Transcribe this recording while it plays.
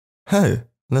Hey,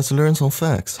 let's learn some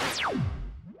facts.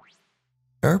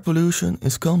 Air pollution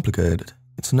is complicated.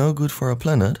 It's no good for our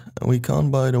planet and we can't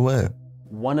buy it away.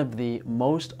 One of the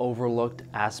most overlooked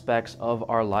aspects of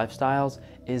our lifestyles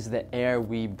is the air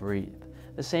we breathe.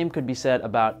 The same could be said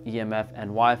about EMF and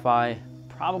Wi-Fi,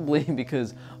 probably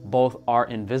because both are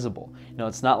invisible.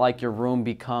 It's not like your room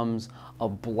becomes a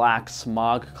black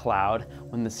smog cloud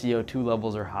when the CO2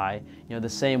 levels are high. The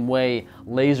same way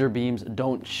laser beams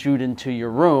don't shoot into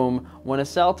your room when a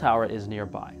cell tower is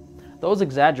nearby. Those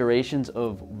exaggerations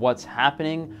of what's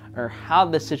happening are how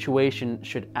the situation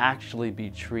should actually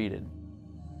be treated.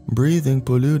 Breathing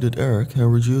polluted air can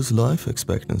reduce life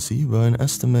expectancy by an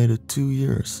estimated 2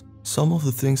 years. Some of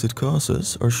the things it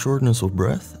causes are shortness of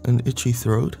breath, an itchy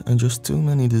throat, and just too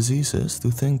many diseases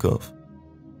to think of.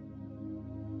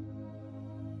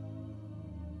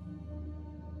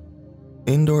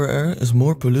 Indoor air is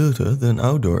more polluted than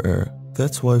outdoor air.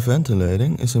 That's why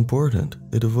ventilating is important.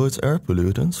 It avoids air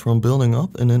pollutants from building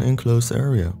up in an enclosed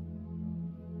area.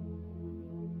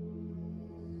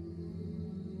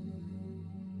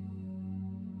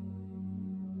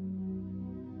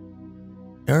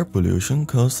 Air pollution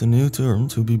caused a new term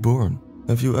to be born.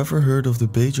 Have you ever heard of the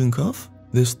Beijing cough?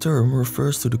 This term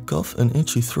refers to the cough and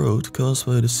itchy throat caused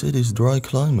by the city's dry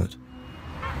climate.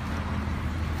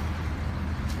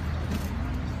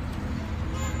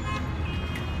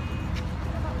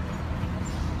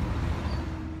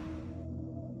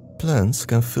 Plants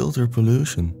can filter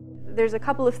pollution. There's a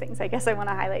couple of things I guess I want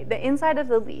to highlight. The inside of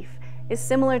the leaf is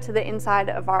similar to the inside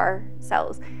of our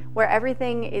cells, where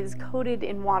everything is coated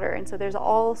in water, and so there's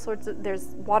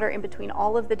water in between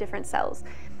all of the different cells,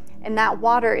 and that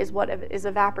water is what is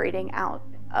evaporating out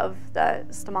of the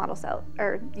stomatal cell,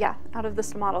 out of the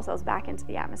stomatal cells back into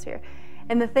the atmosphere.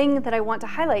 And the thing that I want to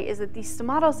highlight is that these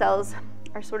stomatal cells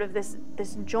are sort of this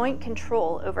joint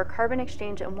control over carbon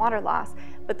exchange and water loss,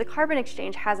 but the carbon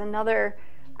exchange has another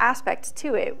aspect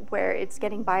to it where it's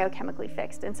getting biochemically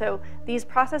fixed. And so these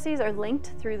processes are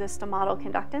linked through the stomatal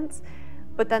conductance,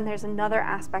 but then there's another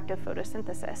aspect of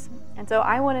photosynthesis. And so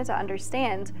I wanted to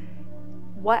understand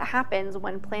what happens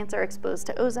when plants are exposed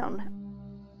to ozone.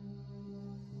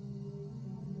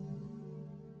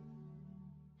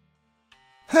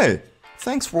 Hey,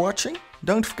 thanks for watching.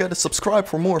 Don't forget to subscribe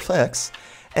for more facts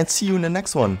and see you in the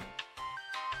next one.